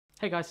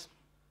Hey guys,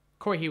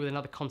 Corey here with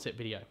another concept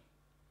video.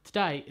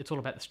 Today it's all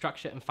about the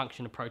structure and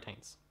function of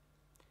proteins.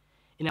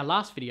 In our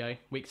last video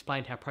we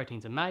explained how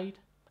proteins are made,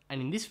 and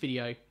in this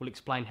video we'll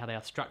explain how they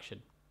are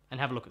structured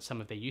and have a look at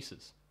some of their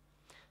uses.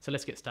 So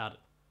let's get started.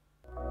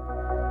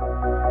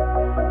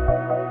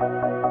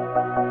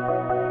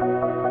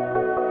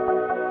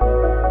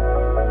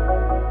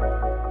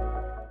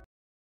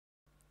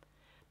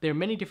 There are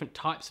many different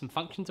types and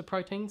functions of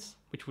proteins,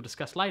 which we'll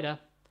discuss later,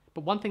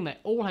 but one thing they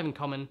all have in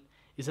common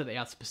is that they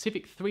are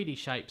specific 3D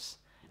shapes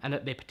and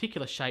that their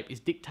particular shape is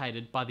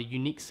dictated by the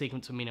unique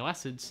sequence of amino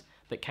acids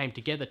that came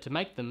together to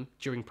make them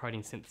during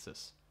protein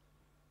synthesis.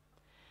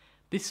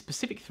 This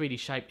specific 3D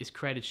shape is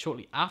created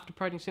shortly after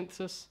protein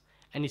synthesis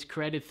and is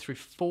created through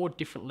 4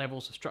 different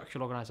levels of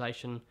structural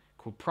organisation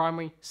called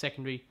primary,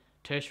 secondary,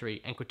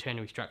 tertiary and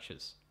quaternary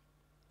structures.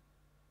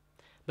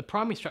 The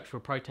primary structure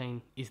of a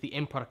protein is the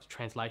end product of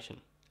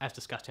translation, as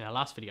discussed in our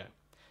last video.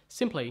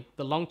 Simply,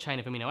 the long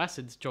chain of amino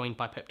acids joined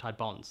by peptide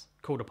bonds,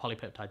 called a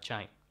polypeptide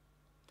chain.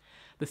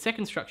 The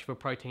second structure of a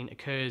protein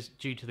occurs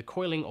due to the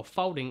coiling or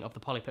folding of the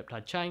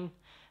polypeptide chain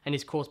and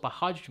is caused by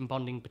hydrogen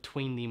bonding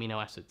between the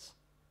amino acids.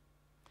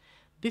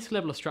 This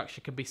level of structure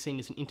can be seen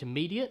as an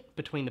intermediate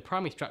between the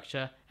primary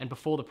structure and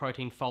before the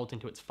protein folds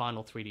into its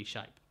final 3D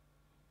shape.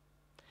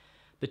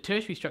 The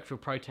tertiary structure of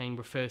a protein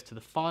refers to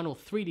the final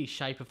 3D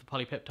shape of the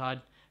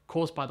polypeptide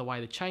caused by the way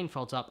the chain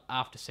folds up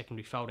after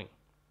secondary folding.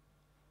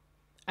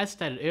 As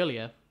stated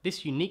earlier,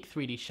 this unique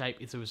 3D shape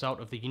is the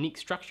result of the unique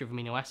structure of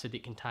amino acid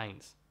it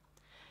contains.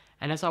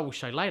 And as I will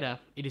show later,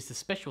 it is the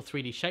special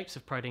 3D shapes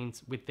of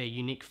proteins with their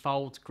unique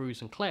folds,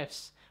 grooves and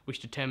clefts which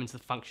determines the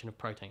function of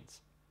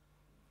proteins.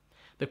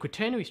 The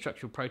quaternary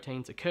structure of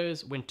proteins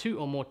occurs when 2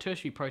 or more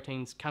tertiary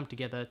proteins come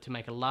together to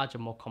make a larger,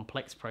 more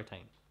complex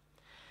protein.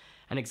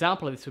 An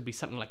example of this would be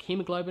something like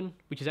hemoglobin,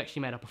 which is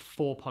actually made up of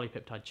 4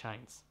 polypeptide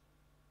chains.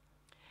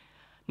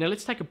 Now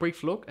let's take a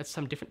brief look at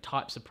some different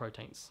types of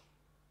proteins.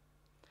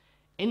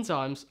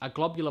 Enzymes are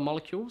globular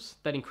molecules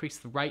that increase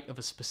the rate of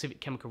a specific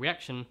chemical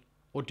reaction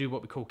or do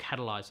what we call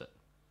catalyze it.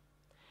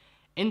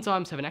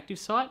 Enzymes have an active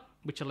site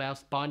which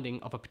allows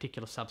binding of a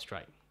particular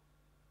substrate.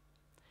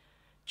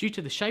 Due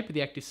to the shape of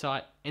the active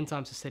site,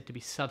 enzymes are said to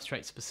be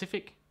substrate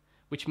specific,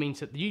 which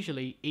means that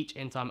usually each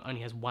enzyme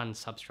only has one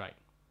substrate.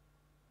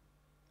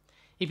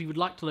 If you would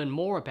like to learn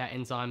more about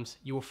enzymes,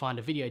 you will find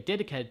a video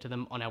dedicated to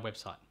them on our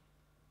website.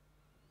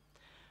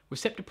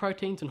 Receptor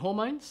proteins and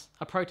hormones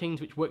are proteins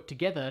which work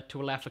together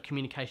to allow for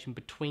communication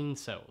between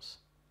cells.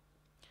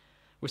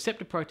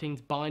 Receptor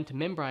proteins bind to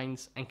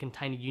membranes and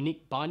contain a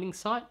unique binding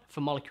site for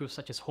molecules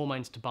such as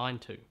hormones to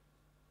bind to.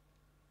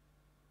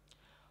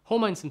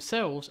 Hormones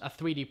themselves are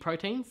 3D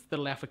proteins that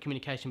allow for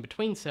communication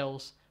between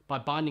cells by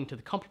binding to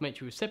the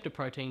complementary receptor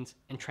proteins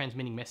and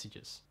transmitting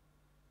messages.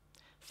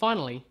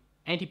 Finally,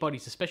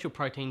 antibodies are special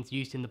proteins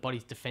used in the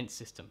body's defense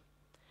system.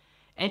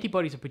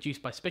 Antibodies are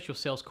produced by special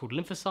cells called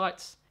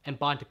lymphocytes and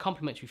bind to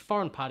complementary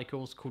foreign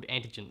particles called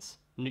antigens,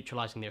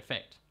 neutralizing their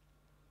effect.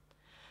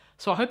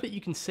 So I hope that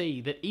you can see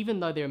that even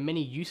though there are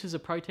many uses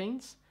of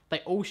proteins, they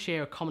all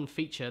share a common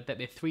feature that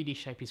their 3D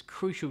shape is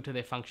crucial to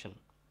their function.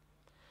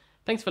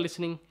 Thanks for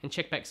listening and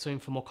check back soon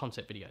for more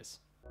concept videos.